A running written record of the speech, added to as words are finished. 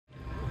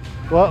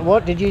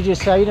What did you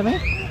just say to me?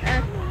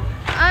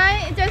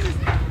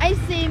 I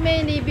see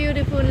many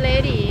beautiful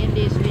ladies in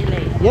this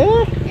village.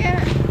 Yeah?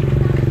 Yeah.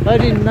 I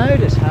didn't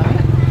notice, honey.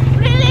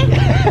 Really?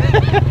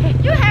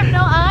 You have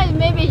no eyes,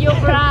 maybe you're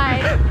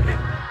blind.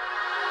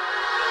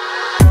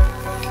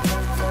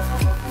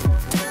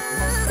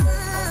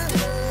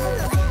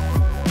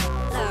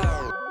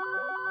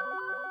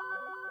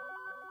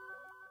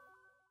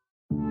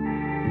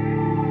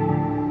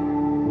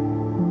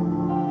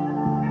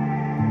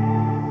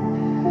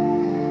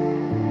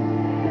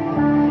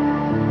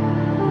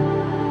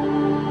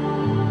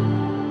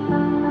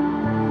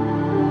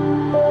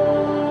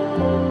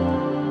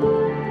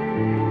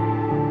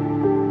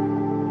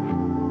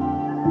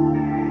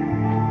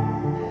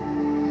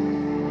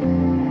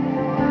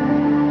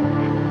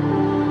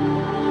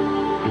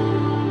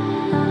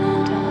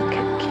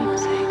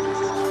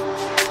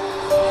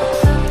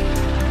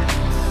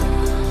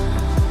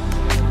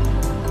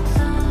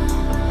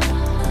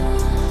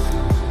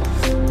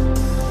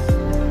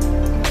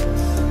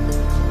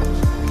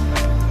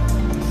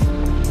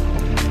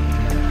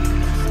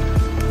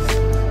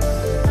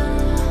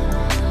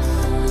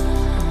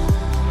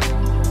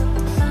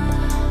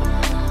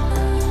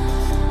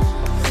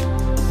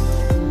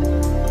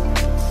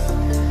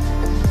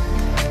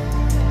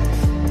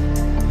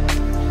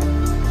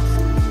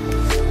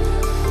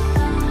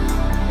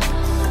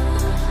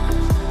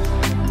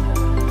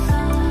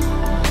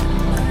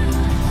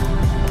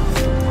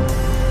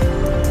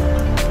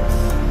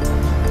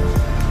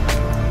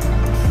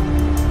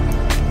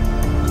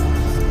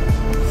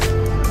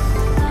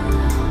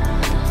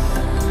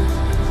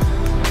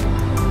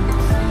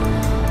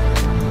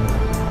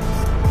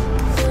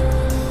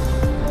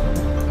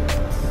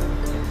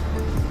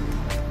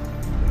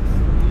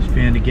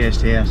 Found a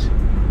guest house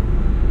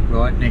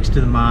right next to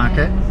the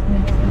market.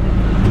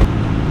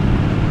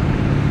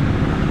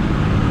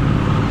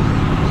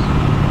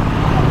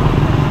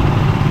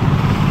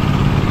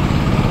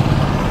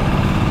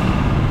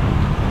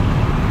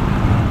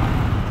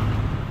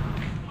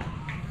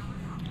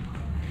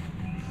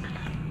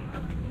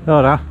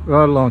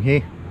 Right along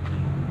here.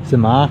 The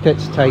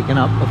market's taken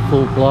up a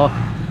full block.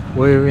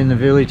 We're in the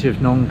village of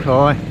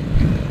Nonhai.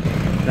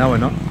 No, we're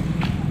not.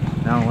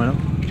 No, we're not.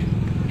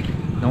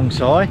 Nong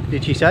Sai,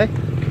 did she say?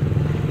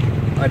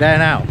 I don't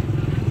know.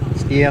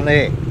 It's down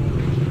there.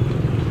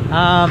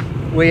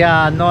 We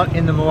are not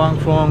in the Muang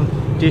Fuang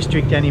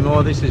district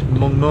anymore. This is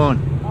Muang Muen.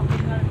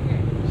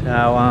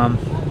 So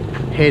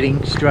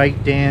heading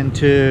straight down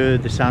to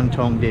the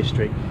Santong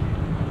district,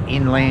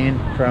 inland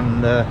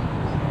from the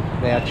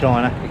Lao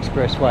China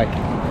Expressway.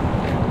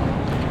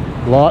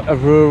 Lot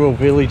of rural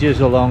villages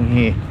along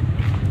here.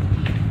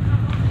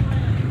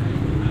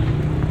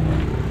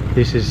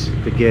 This is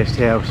the guest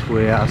house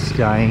we are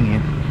staying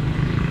in.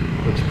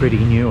 Looks pretty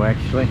new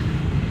actually.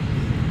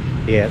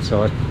 The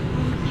outside.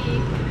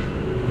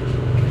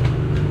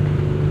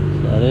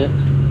 Is that it?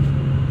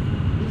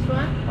 This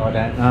one? I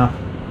don't know.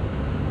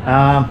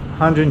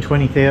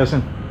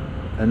 120,000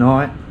 a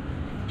night.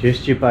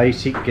 Just your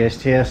basic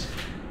guest house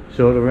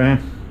sort of room.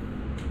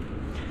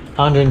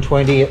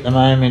 120 at the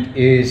moment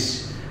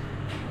is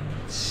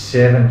just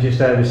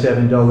over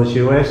 $7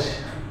 US.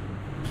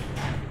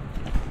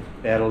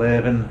 About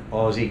 11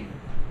 Aussie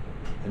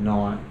a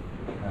night,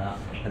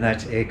 and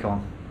that's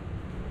aircon.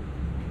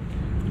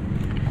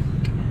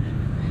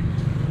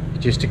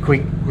 Just a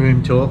quick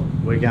room tour.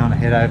 We're going to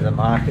head over the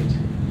market.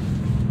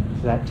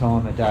 It's that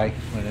time of day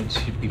when it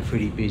should be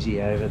pretty busy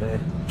over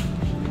there.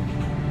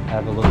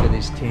 Have a look at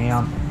this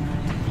town.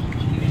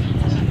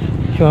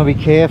 You want to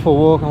be careful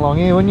walking along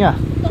here, wouldn't you?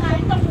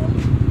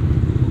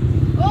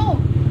 Oh!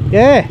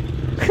 Yeah!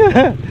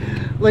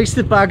 At least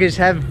the buggers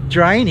have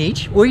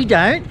drainage. We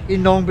don't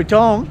in Nong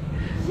Batong.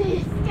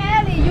 She's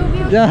scary, you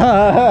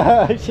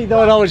will. She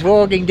thought I was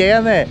walking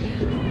down there.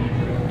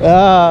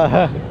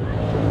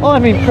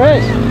 I'm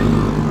impressed.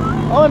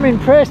 I'm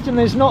impressed, and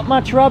there's not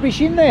much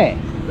rubbish in there.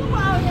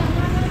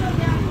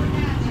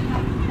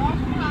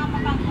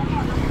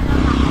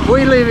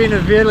 We live in a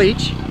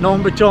village,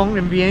 Nong Batong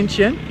and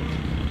Vientiane,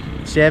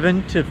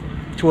 7 to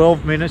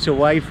 12 minutes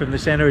away from the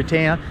centre of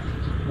town.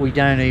 We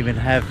don't even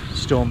have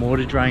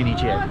stormwater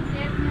drainage yet.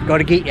 Got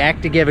to get your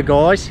act together,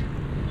 guys.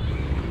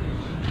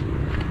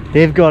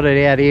 They've got it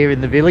out here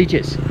in the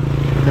villages,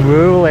 in the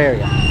rural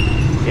area.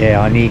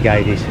 Yeah, I nearly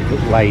gave this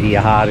lady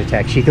a heart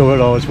attack. She thought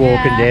I was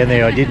walking down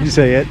there. I didn't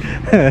see it.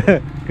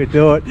 Good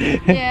thought.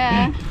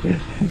 Yeah. She's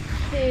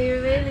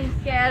really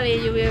scary.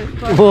 You will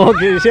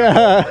walk.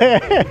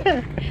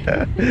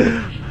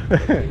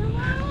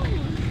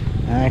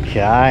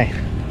 Okay.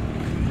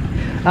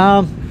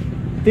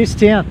 This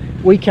town.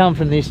 We come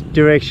from this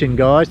direction,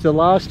 guys. The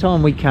last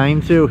time we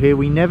came through here,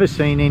 we never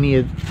seen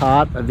any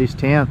part of this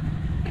town,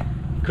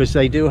 because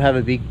they do have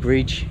a big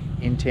bridge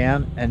in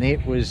town, and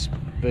it was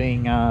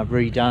being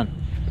redone,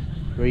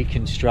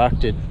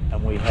 reconstructed,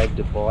 and we had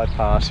to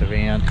bypass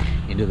around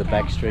into the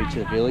back streets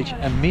of the village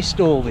and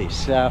missed all this.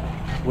 So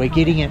we're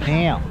getting it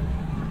now.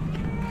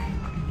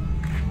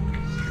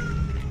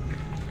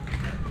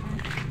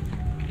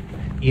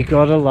 You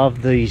gotta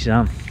love these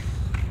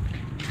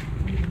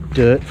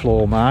dirt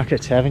floor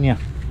markets, haven't you?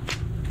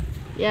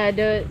 Yeah,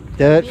 the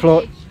Dirt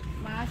floor. village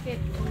market.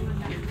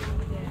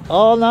 Yeah.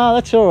 Oh no,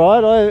 that's all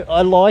right.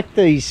 I like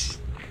these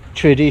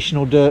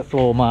traditional dirt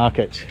floor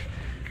markets.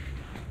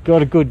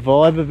 Got a good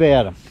vibe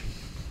about them.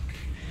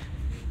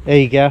 There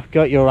you go.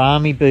 Got your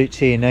army boots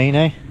here,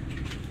 Neenee.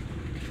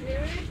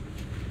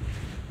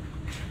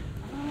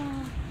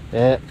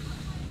 Yeah.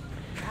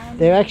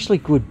 They're actually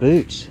good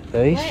boots,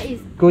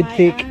 these. Good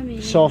thick,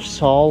 soft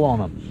sole on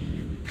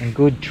them. And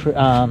good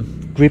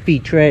grippy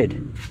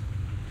tread.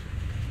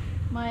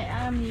 My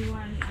army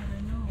one, I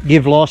don't know.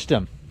 You've lost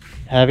them,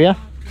 have you?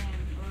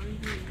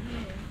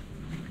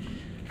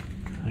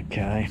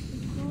 Okay.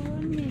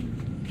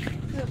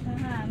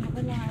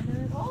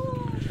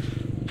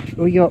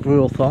 We got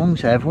real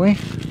thongs, have we?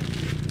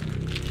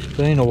 It's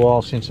been a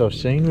while since I've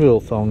seen real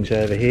thongs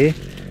over here.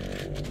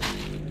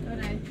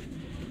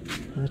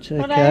 That's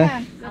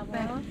okay.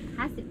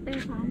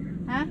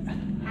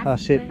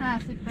 50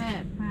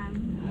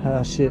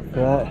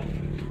 that.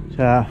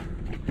 So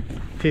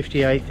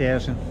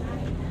 58,000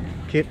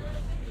 kip,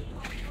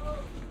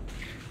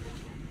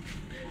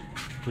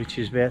 which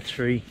is about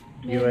 $3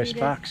 US.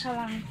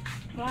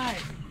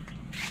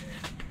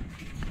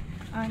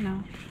 I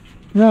know.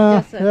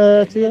 No,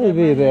 that'll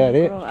be about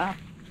it.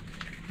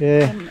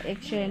 Yeah,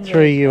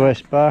 $3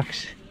 US.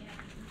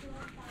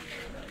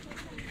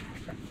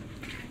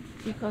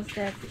 Because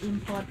that's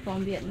import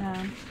from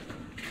Vietnam.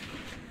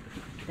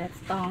 That's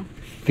all.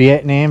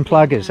 Vietnam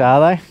pluggers, are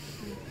they?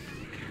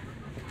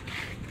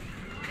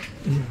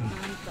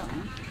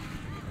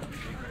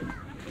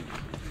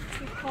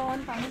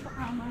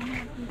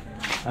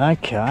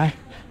 Okay.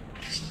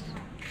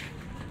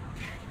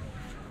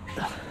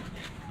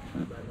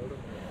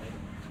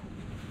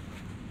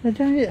 I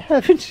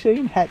haven't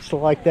seen hats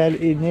like that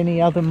in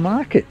any other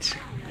markets.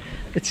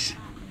 It's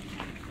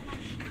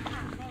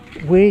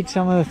weird,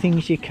 some of the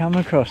things you come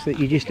across that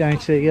you just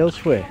don't see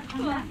elsewhere.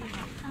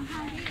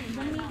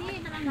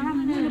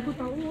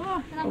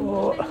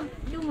 Oh.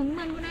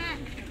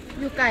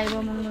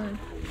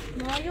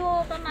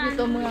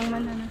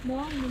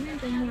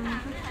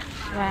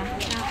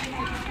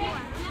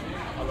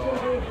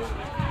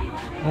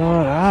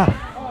 Alright,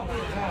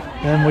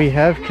 and we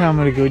have come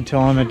at a good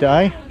time of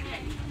day.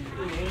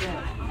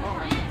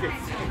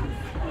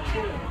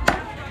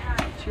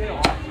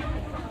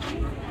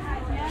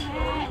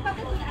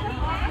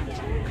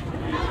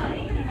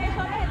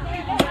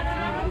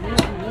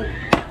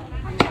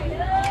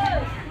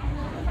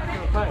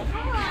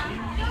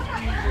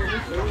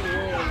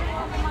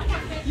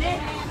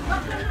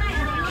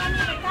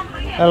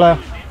 Hello,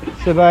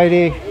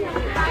 Sabadi.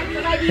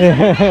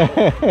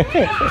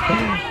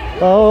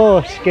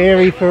 Oh,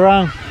 scary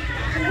Farang.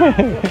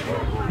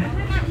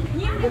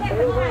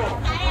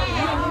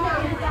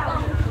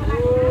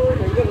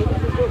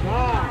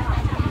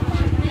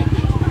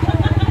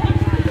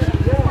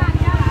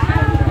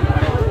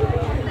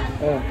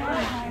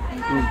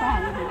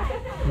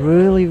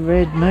 Really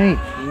red meat,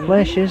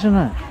 flesh, isn't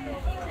it?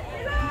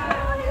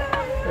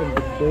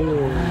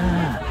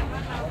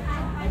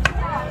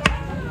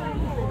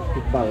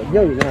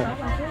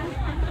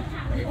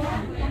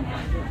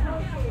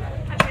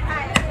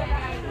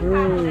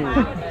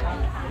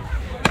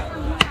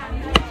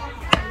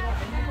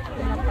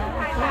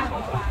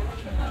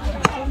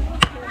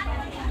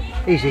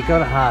 Easy,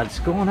 got a hard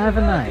scorn,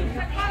 haven't they?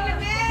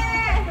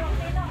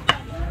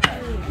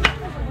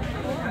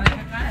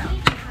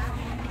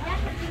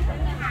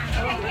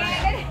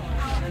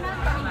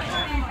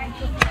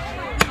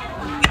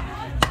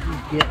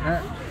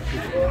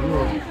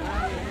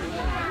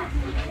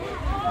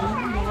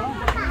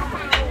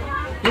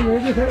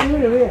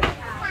 Getting it?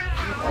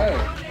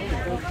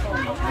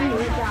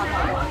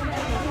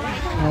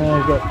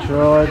 I've got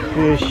dried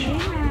fish.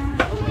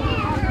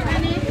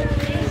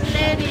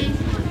 Lady,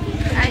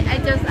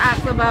 I just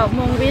asked about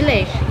Hmong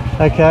village.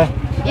 Okay.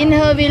 In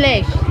her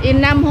village,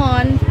 in Nam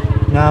Hon.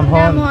 Nam Hon.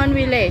 Nam Hon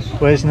village.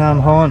 Where's Nam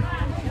Hon?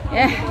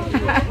 Yeah.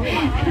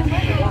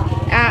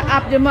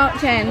 Up the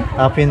mountain.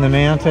 Up in the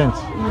mountains.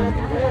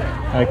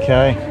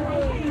 Okay.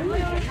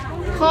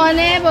 Call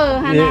neighbor,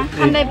 Hannah.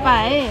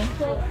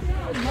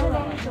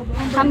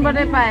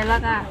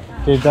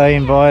 Did they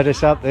invite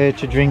us up there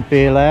to drink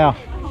beer Lao?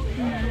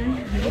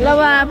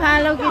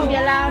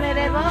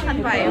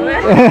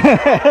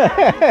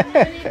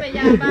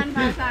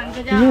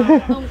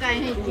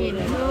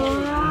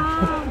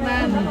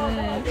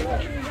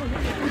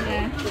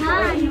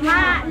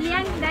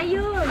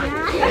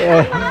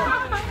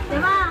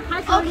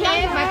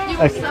 Okay, but you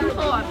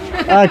support.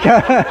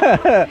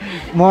 Okay.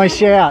 My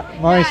shout,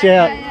 my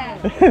shout.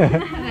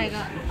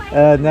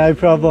 No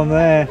problem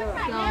there.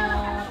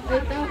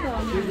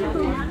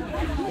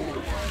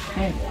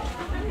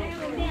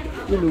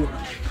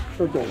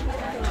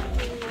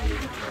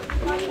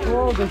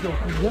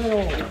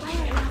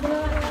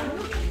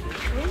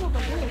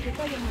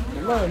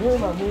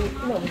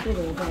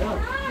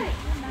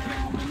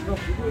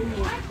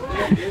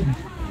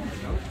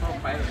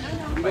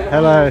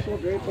 Hello.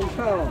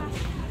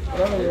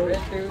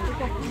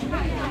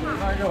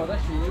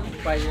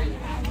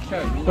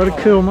 What a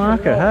cool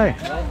market, hey?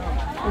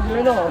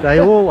 They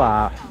all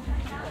are.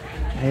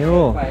 They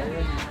all.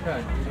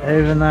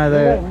 Even though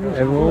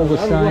they're all the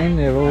same,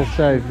 they're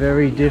also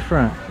very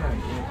different.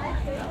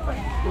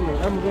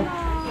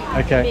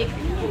 Okay.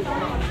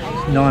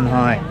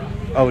 Nonhai.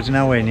 I was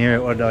nowhere near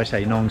it. What did I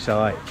say?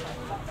 Nonhai.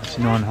 It's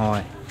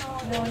Nonhai.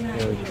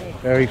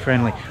 Very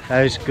friendly.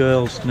 Those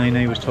girls,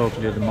 Neenee was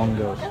talking to the Hmong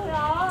girls.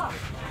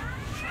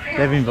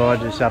 They've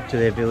invited us up to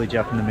their village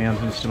up in the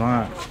mountains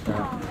tomorrow.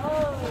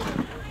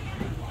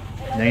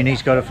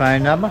 Neenee's got a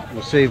phone number.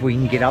 We'll see if we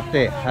can get up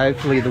there.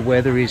 Hopefully the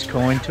weather is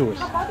kind to us.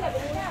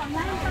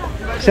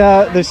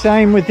 So the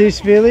same with this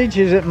village?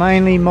 Is it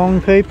mainly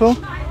Hmong people?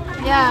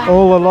 Yeah.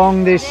 All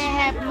along this? They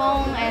have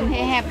Muang and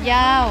they have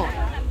Yao.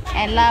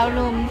 And Lao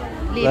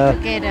live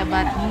together,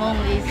 but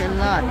Hmong is a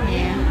lot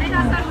here.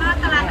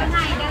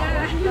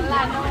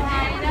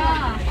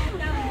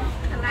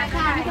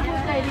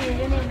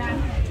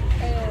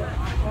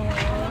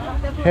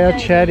 How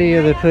chatty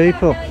are the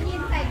people?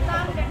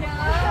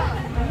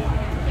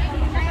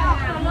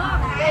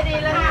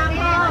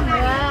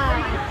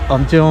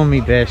 I'm doing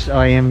my best,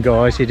 I am,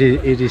 guys. It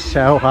is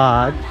so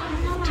hard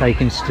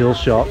taking still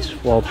shots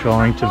while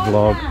trying to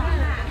vlog.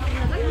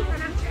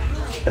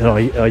 And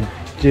I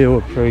do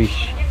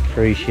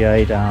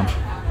appreciate the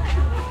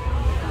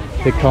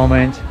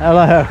comments.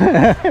 Hello.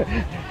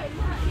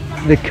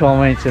 The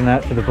comments and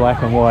that for the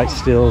black and white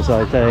stills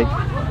I take.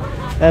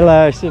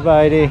 Hello,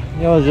 S.E.Asia.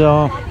 You're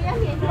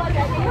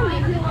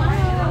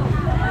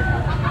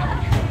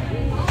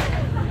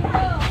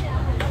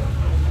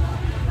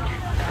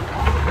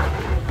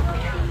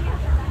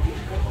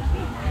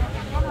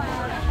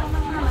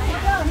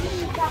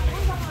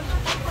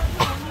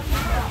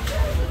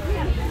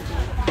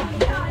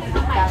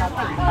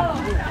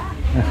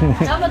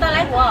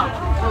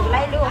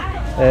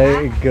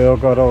The girl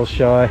got all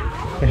shy.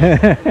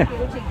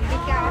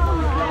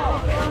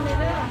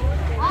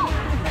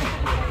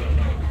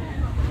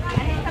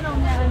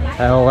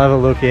 I'll have a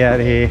look out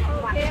here.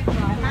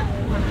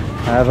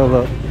 Have a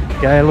look.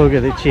 Go look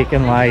at the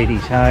chicken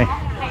ladies, hey?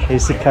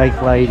 Here's the cake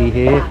lady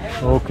here.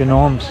 All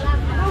canoms.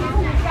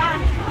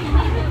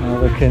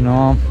 Another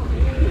canom.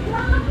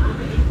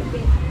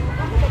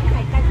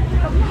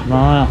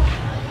 Smile.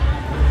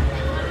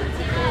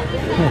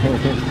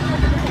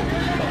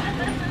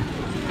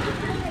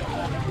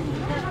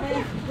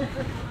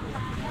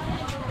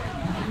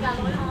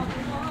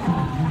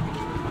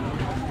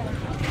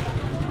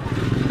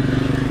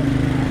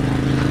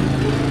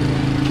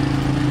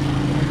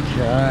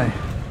 Okay.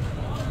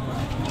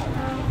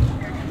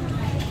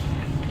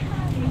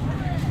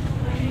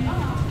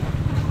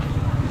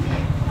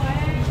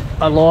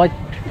 I like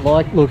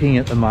looking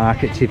at the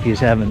markets, if you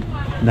haven't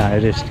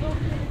noticed.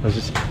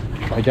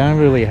 I don't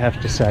really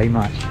have to say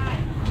much.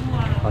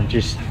 I'm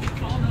just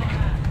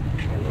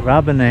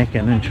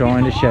rubbernecking and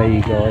trying to show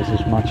you guys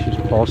as much as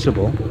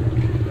possible,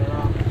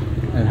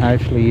 and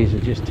hopefully you're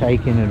just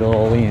taking it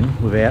all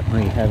in without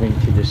me having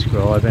to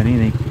describe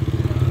anything.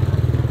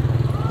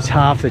 It's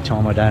half the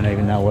time I don't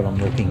even know what I'm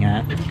looking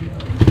at.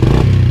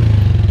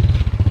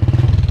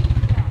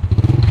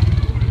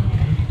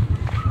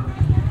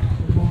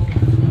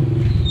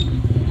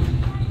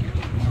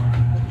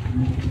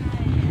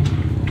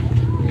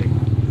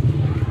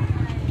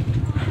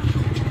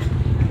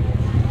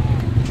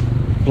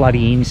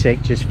 Bloody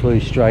insect just flew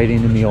straight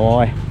into my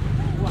eye.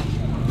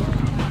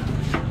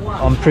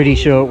 I'm pretty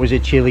sure it was a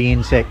chili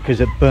insect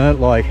because it burnt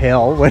like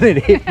hell when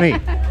it hit me.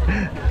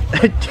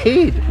 It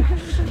did.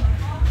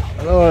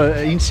 Oh,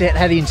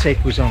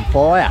 insect was on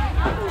fire.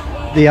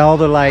 The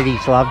older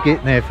ladies love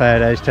getting their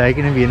photos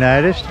taken, have you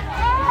noticed?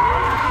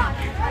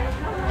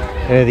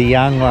 The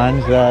young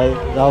ones,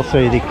 they'll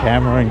see the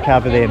camera and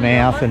cover their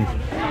mouth and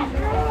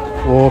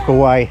walk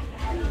away.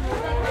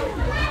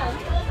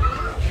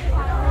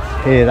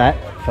 Hear that?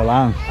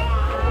 Falang.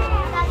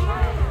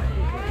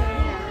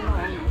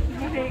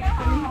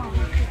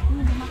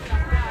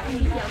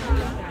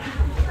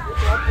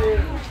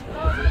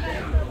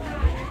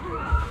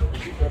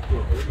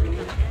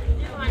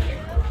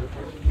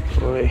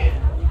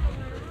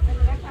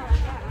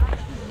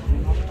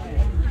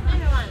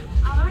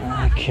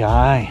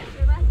 Okay,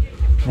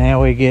 now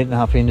we're getting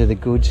up into the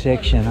good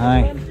section,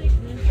 eh?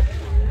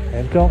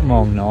 They've got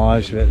Hmong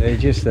knives, but they're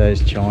just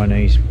those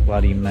Chinese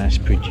bloody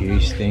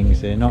mass-produced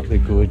things. They're not the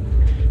good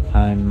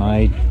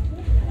homemade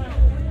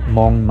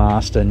Hmong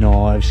master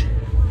knives.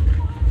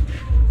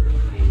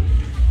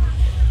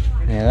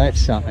 Now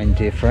that's something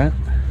different.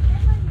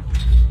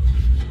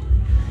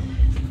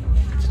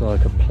 It's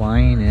like a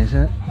plane, is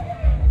it?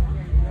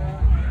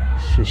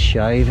 It's just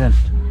shaven.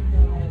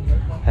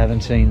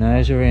 Haven't seen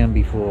those around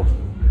before.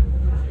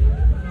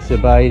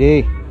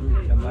 S.E.Asia.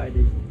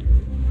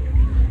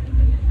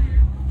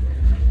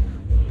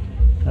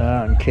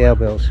 Oh, and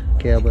cowbells.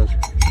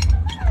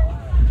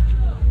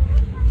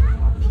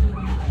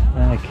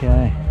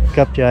 Okay,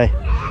 cup J.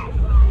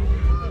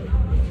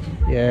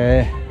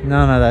 Yeah,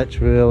 none of that's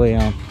really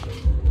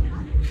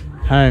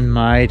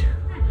homemade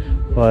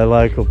by a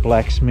local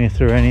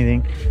blacksmith or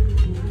anything.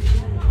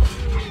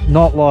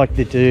 Not like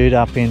the dude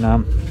up in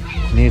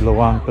near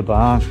Luang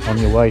Prabang on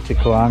your way to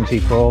Kuangzi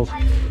Falls.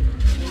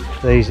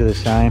 These are the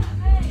same.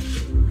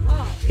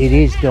 It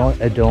is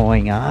a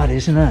dying art,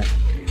 isn't it?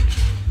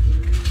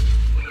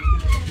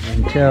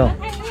 You can tell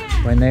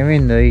when they're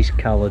in these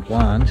coloured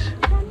ones,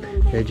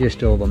 they're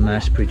just all the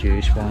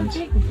mass-produced ones.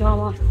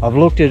 I've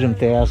looked at them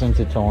thousands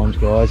of times,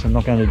 guys. I'm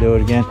not going to do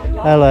it again.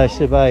 Hello,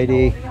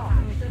 Sabaidi.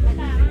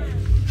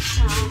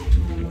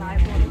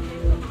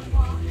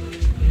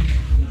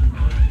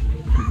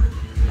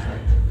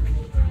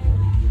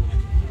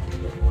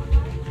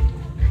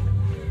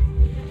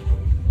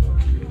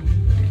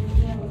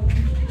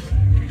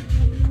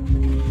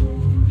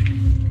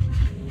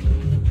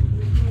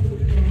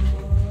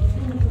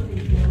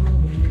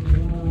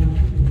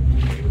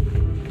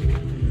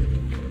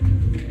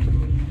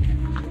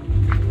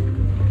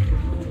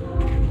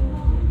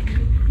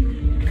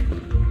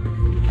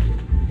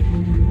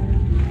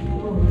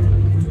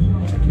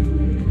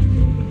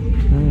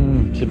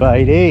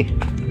 Sabaidi.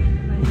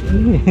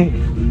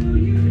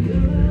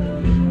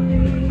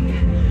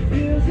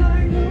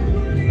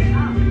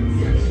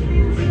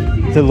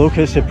 The look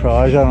of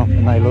surprise on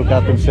them when they look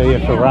up and see a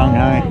farang,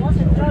 eh?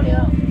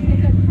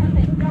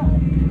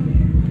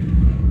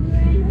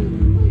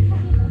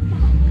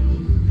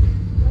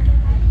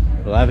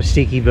 We'll have a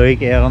sticky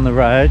beak out on the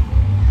road,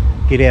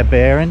 get our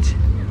bearings,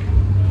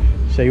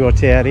 see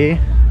what's out here.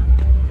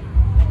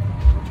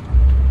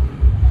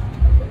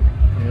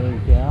 There we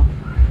go.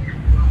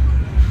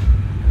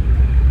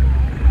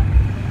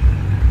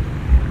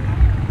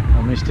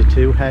 Oh, Mr.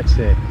 Two Hats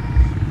there.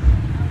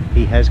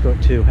 He has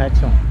got two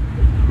hats on.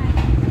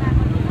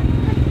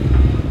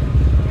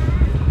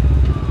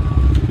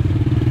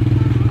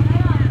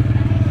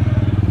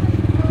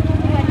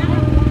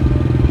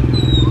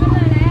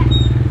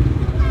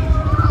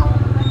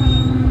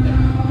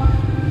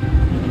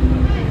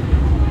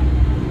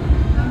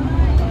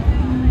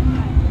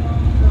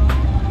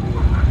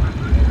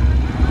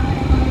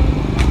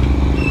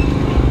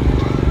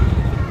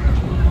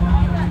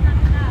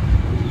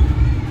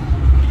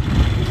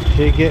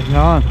 She's getting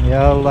on. The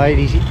old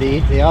lady's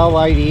the old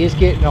lady is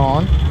getting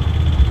on.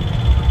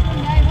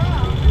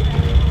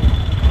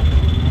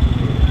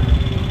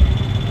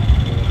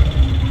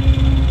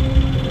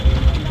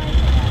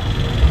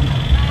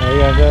 There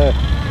you go.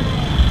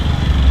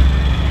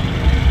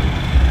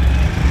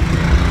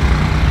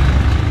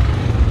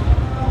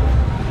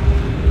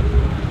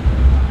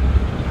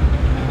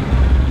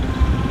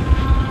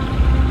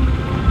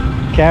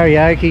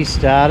 Karaoke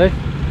started.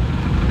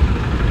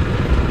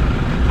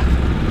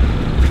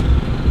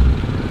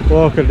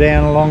 Walking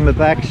down along the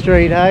back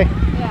street, hey?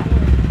 Yeah.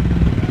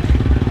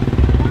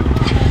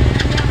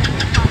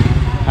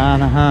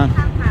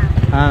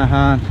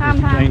 Hanahan,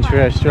 French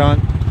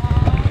restaurant.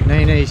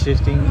 Neenee's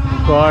just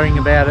inquiring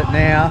about it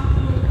now.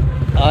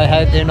 I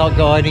hope they're not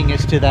guiding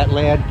us to that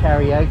loud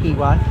karaoke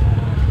one.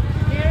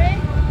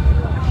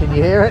 Can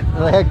you hear it?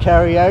 Loud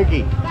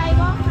karaoke.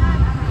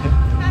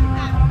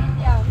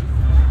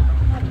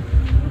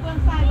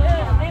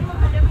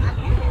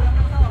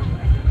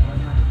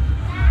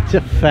 It's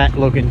a fat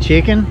looking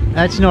chicken.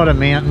 That's not a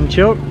mountain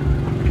chook.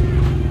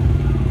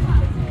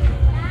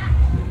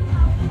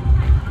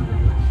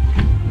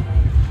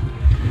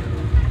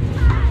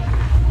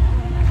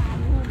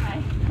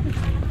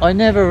 I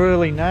never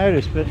really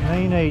noticed, but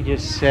Neenee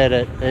just said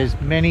it. There's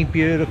many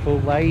beautiful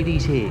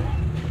ladies here.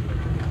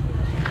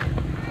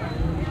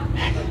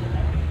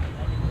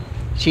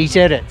 She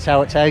said it,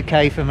 so it's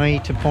okay for me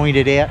to point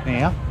it out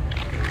now.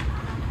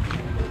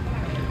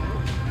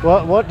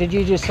 What did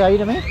you just say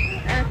to me?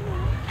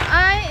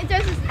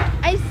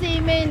 I see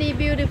many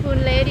beautiful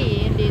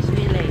ladies in this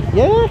village.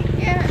 Yeah?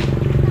 Yeah.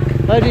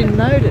 I didn't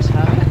notice,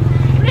 huh?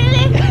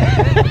 Really?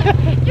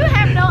 You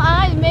have no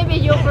eyes, maybe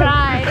you're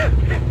blind.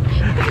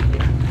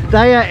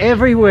 They are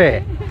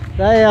everywhere.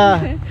 They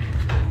are.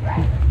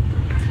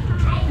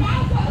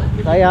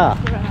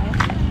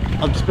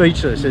 I'm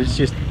speechless. It's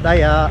just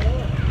they are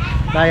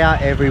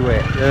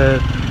everywhere. The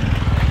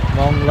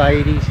Hmong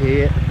ladies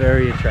here are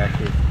very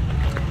attractive.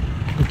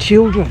 And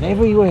children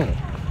everywhere.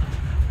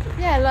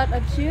 Yeah, a lot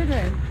of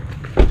children.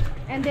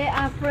 And they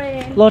are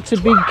friends. Lots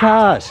of big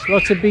cars.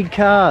 Lots of big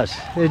cars.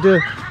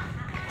 They're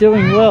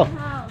doing well.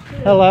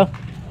 Hello.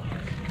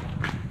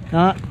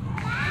 No.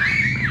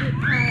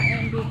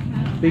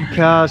 Big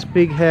cars,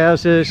 big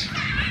houses.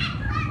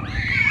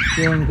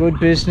 Doing good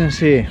business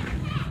here.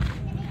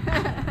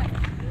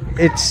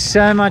 It's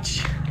so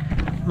much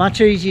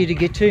easier to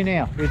get to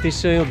now with this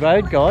sealed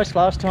road, guys.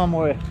 Last time we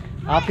were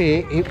up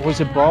here, it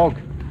was a bog.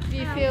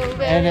 We feel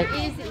very And it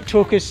easy.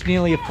 took us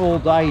nearly a full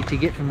day to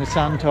get from the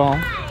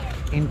Santong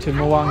into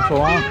Muang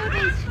Fuang.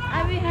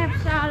 I will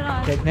have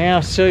salad. But now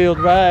sealed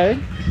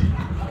road,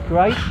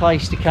 great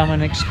place to come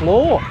and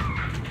explore.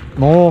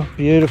 More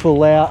beautiful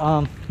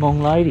Lao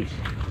Hmong ladies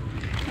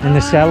in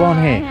the salon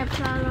I here. have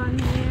salon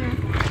here,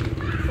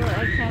 so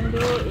I can do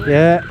it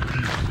Yeah,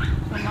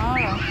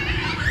 tomorrow.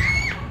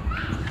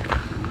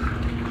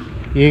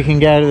 you can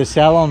go to the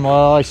salon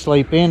while I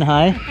sleep in,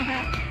 hey?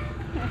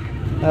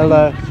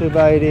 Hello,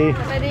 Subaidi.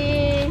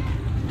 Somebody,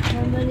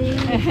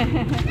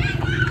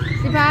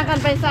 สิพากัน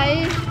ไปไส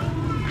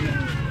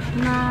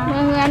มา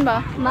เฮือนบ่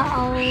มาเอ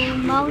า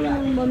เมายั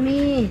งบ่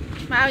มี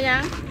มาเอายั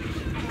ง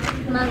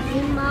มากิ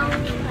นเมา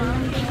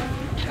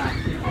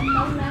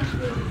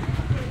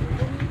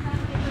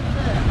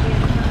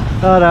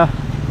Righto,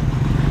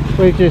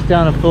 we've just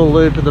done a full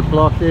loop of the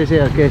block. There's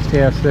our guest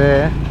house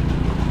there,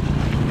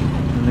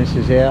 and this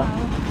is out.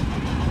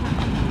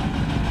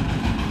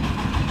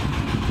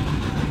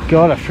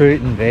 Got a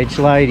fruit and veg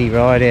lady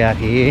right out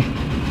here.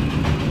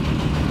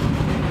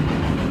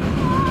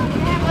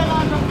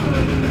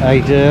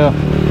 They do.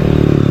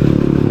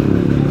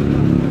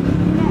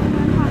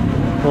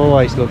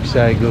 Always looks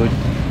so good.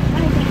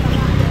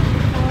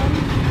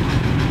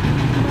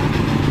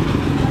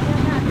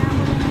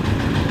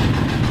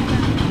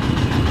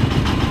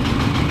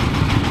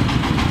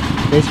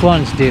 This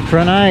one's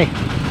different, eh?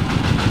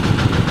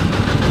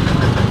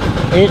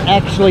 It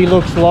actually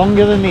looks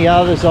longer than the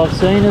others I've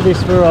seen of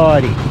this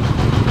variety.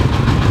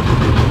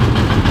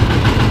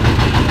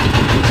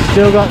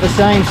 Still got the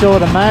same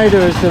sort of motor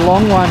as the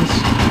long ones,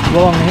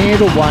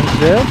 long-handled ones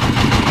do.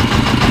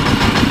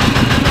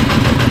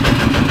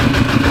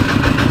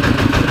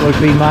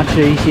 Would be much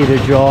easier to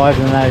drive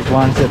than those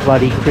ones that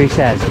bloody Chris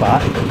has,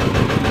 but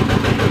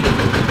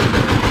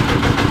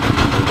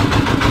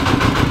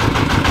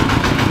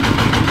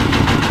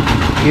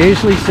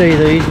usually see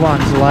these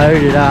ones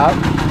loaded up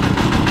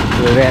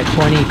with about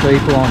 20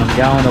 people on them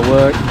going to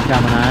work and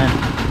coming home.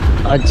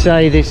 I'd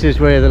say this is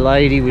where the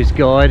lady was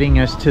guiding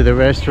us to the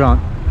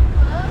restaurant.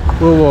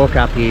 We'll walk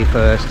up here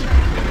first,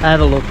 have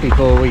a look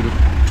before we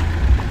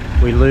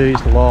lose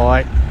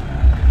light.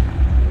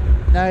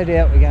 No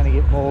doubt we're going to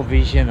get more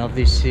vision of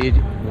this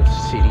town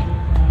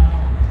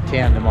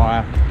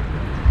tomorrow.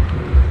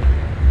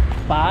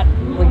 But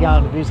we're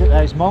going to visit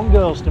those Hmong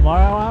girls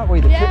tomorrow, aren't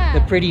we?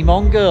 The pretty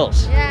Hmong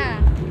girls. Yeah.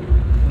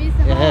 Miss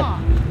Ho.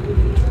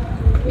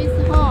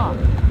 Miss Ho.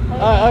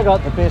 I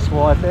got the best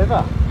wife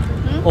ever.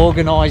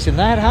 Organising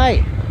that,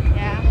 hey?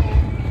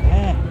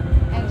 Yeah.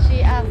 And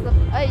she asked,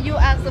 you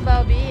asked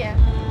about beer.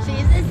 She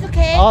says it's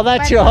okay. Oh,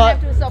 that's right.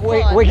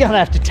 We're going to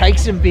have to take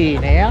some beer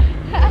now.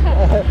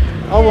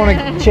 I want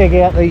to check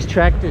out these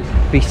tractors.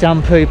 Be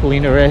some people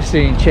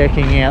interested in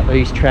checking out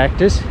these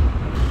tractors.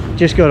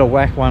 Just got to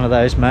whack one of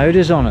those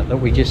motors on it that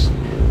we just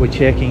were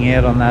checking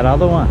out on that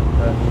other one.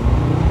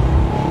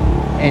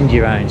 And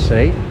your own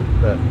seat,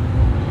 but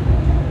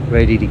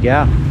ready to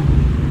go.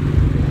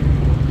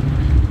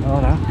 Oh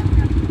no.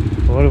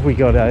 What have we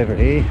got over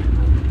here?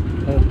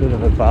 A bit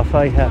of a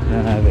buffet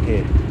happening over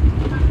here.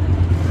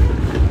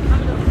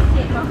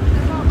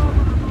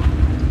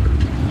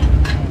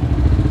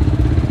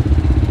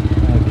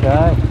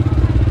 Okay.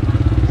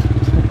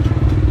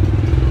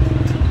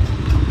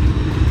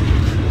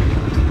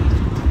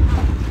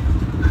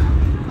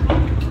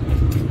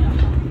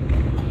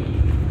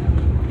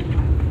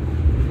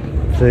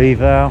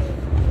 Vivo,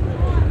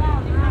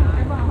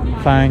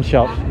 phone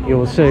shops,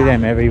 you'll see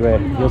them everywhere.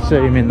 You'll see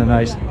them in the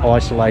most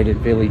isolated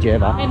village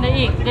ever.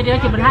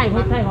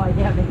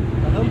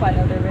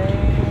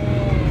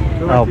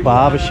 Oh,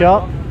 barber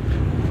shop.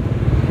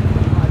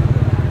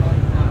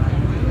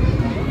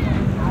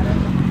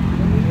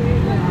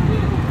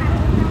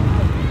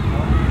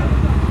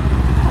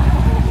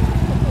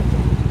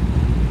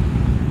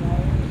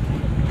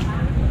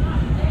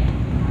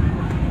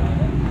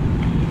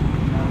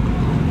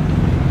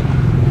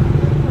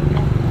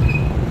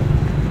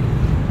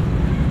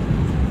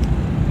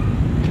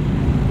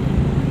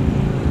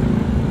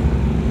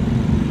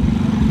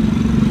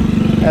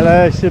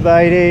 Hello,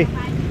 Sabaidi.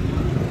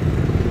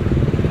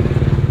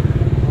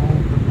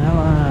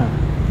 Hello.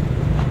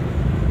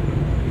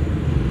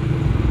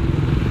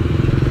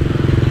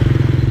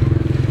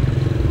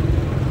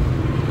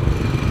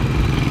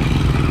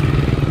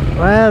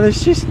 Wow,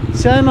 there's just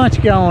so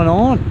much going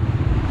on,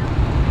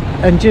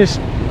 and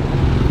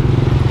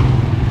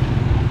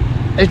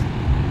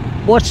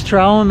what's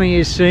throwing me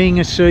is seeing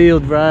a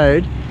sealed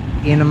road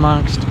in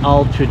amongst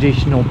old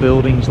traditional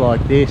buildings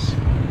like this.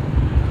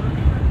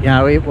 You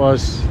know, it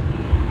was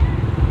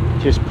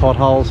just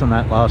potholes and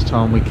that last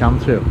time we come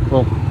through.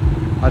 Well,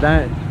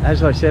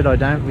 as I said, I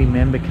don't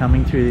remember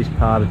coming through this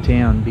part of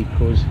town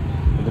because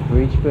of the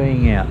bridge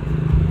being out.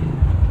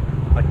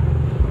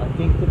 I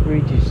think the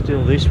bridge is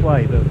still this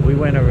way, but we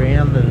went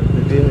around the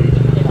village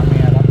and come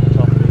out up the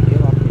top of the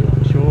hill up here,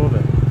 I'm sure of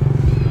it.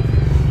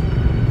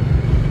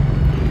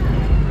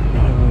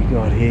 What have we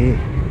got here?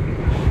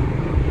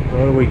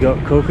 What have we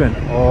got cooking?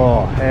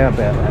 Oh, how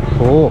about that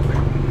pork?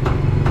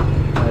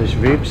 Those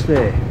ribs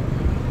there.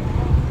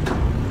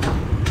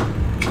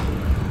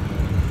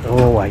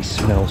 Always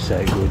smells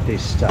so good,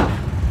 this stuff.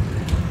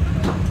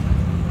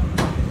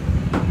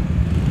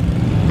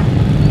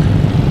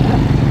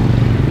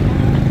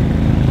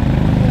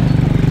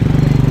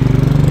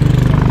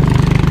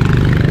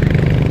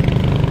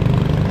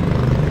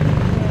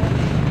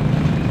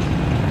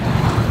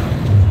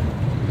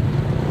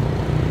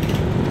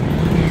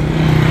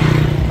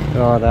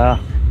 Right,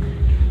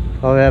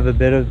 I'll have a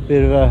bit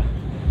of a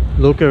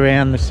look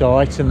around the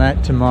sites and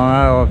that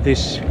tomorrow of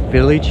this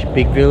village,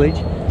 big village.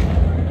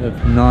 of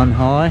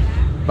Nonhai.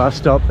 Bus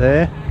stop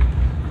there.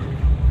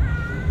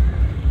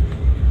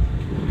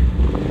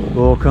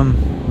 Welcome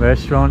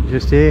restaurant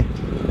just here.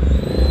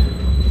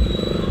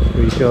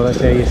 Pretty sure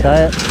that's how you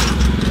say it.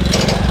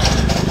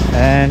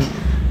 And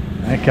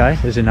okay,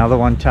 there's another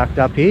one tucked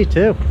up here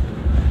too.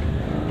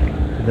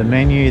 The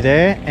menu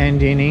there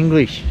and in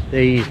English.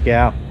 There you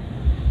go.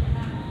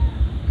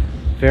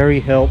 Very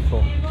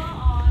helpful.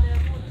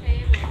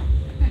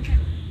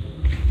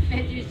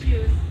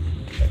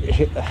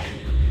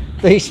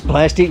 These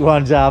plastic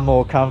ones are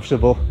more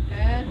comfortable.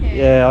 Okay.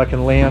 Yeah, I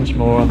can lounge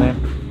more on them.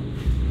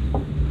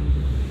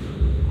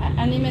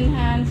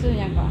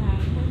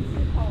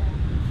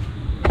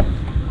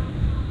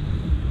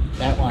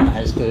 That one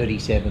has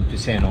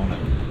 37% on it.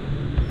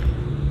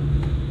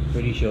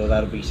 Pretty sure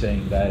that'll be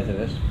seeing both of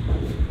us.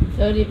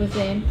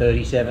 30%.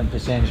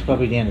 37%. It's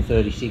probably down to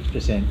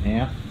 36%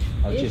 now.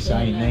 I was just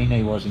saying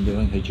Neenee wasn't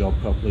doing her job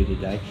properly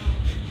today.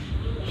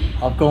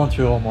 I've gone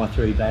through all my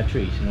 3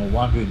 batteries and I'm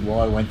wondering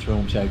why I went through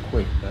them so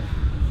quick. But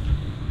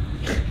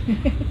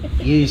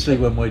usually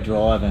when we're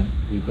driving,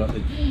 we've got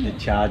the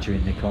charger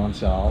in the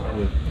console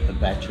with the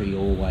battery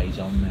always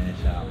on there.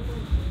 So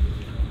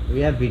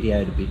we have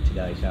videoed a bit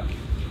today. So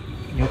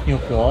Nyuk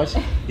Nyuk guys,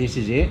 this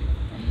is it.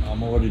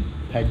 I'm ordered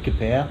pad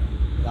kapow.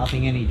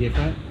 Nothing any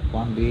different.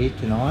 1 beer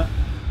tonight.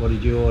 What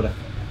did you order?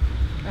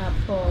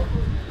 Pork,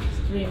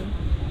 stream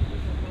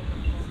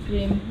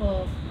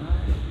pork.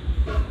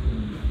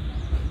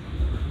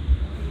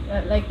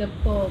 Like the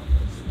pork,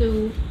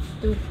 stew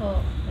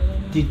pork.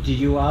 Did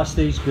you ask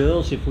these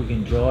girls if we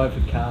can drive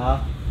a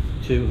car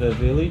to her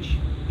village?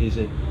 Is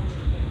it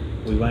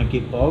we won't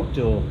get bogged,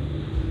 or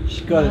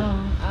she's got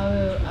No, I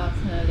will ask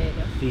her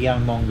later. the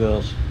young Hmong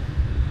girls?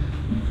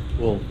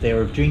 Well, they're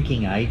of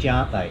drinking age,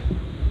 aren't they?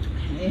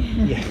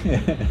 Yeah.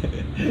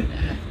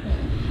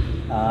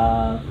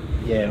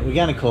 Yeah, we're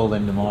going to call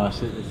them tomorrow,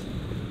 so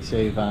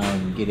see if I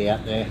can get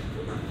out there.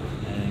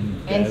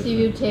 And she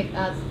will take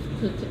us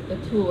to a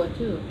tour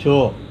too.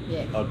 Tour?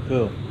 Yeah. Oh,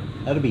 cool.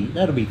 That'll be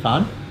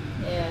fun.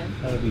 Yeah.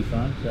 That'll be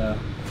fun. So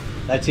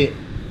that's it.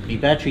 My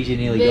batteries are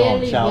nearly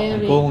gone, so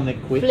I'm calling it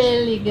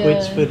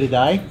quits for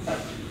today.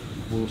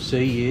 We'll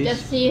see you.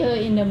 Just see her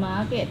in the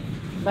market,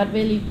 but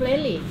very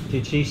friendly.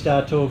 Did she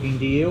start talking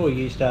to you, or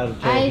you started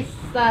talking? I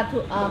start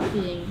to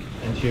asking.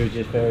 And she was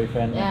just very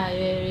friendly? Yeah,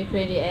 very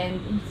friendly,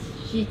 and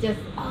she just,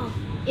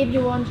 if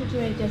you want to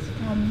try, just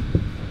come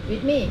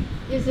with me.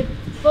 You should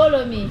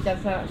follow me,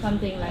 just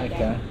something like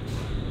that.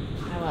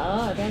 I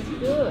went, that's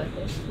good,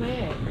 that's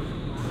great.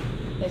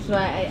 That's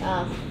why I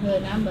asked her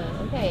number.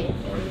 Okay,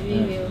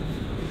 we will.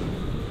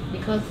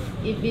 Because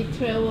if we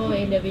travel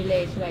in the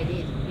village like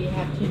this, we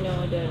have to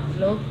know the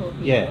local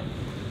people. Yeah.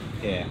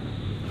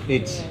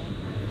 That's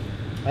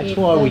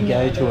why we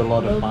go to a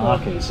lot of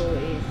markets.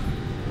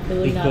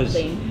 Because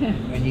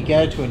when you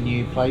go to a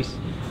new place,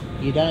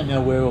 you don't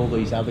know where all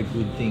these other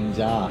good things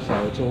are.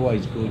 So it's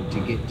always good to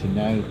get to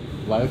know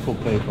local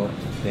people.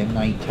 Then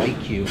they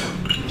take you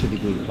to the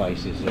good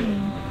places.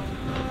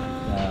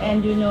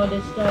 And you know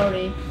the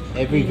story.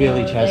 Every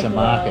village has a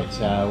market,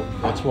 so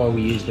that's why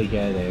we usually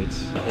go there.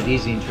 It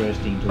is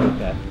interesting to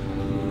look at.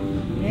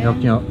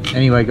 Yeah.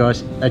 Anyway,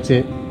 guys, that's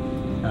it.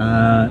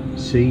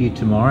 See you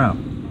tomorrow.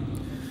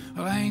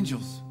 Well,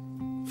 angels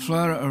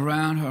flutter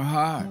around her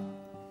heart.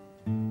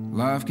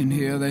 Love can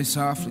hear, they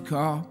softly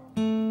call.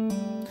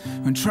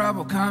 When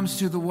trouble comes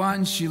to the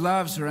one she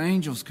loves, her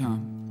angels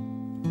come.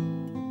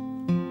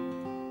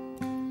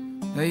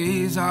 They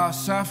ease all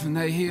suffering,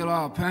 they heal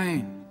all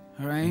pain.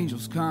 Her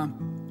angels come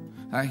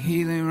like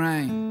healing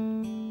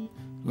rain.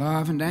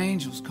 Love and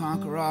angels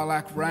conquer all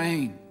like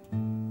rain.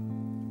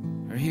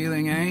 Her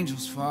healing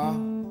angels fall.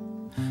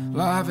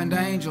 Love and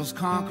angels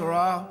conquer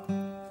all.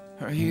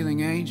 Her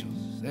healing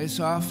angels, they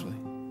softly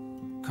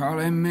call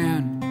them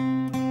men.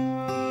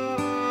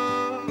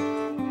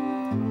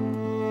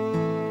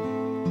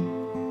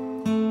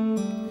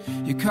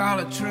 You call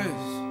it truth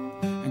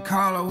and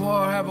call it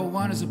war.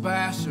 Everyone is a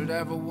bastard,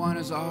 everyone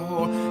is a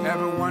whore,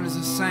 everyone is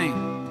a saint,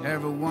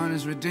 everyone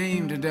is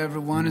redeemed, and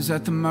everyone is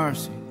at the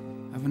mercy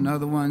of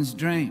another one's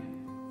dream.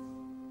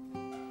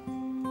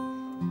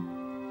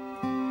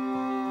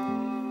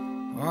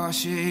 All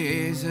she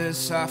eases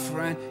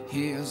suffering,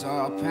 heals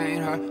all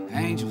pain. Her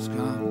angels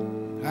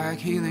come like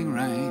healing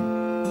rain.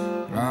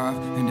 Love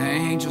and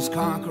angels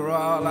conquer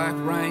all like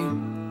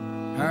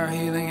rain. Her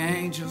healing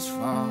angels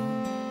fall.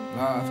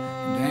 Love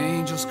and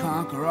angels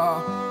conquer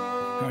all.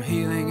 Her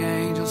healing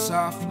angels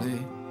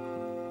softly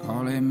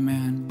call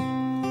amen.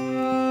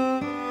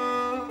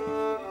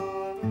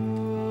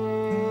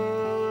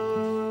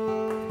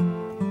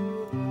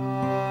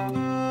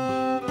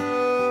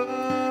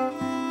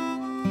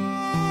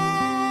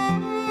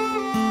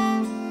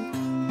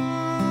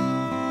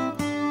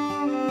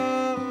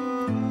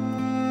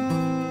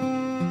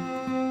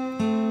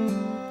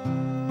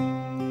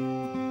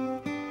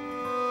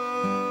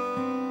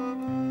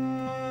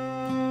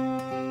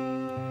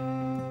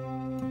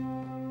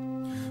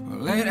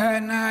 Late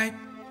at night,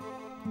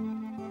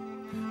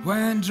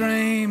 when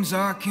dreams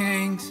are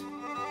kings,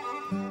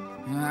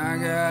 I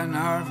got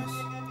nervous,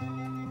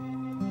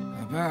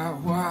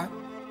 about what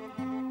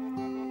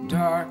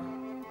dark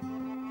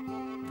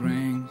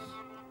brings.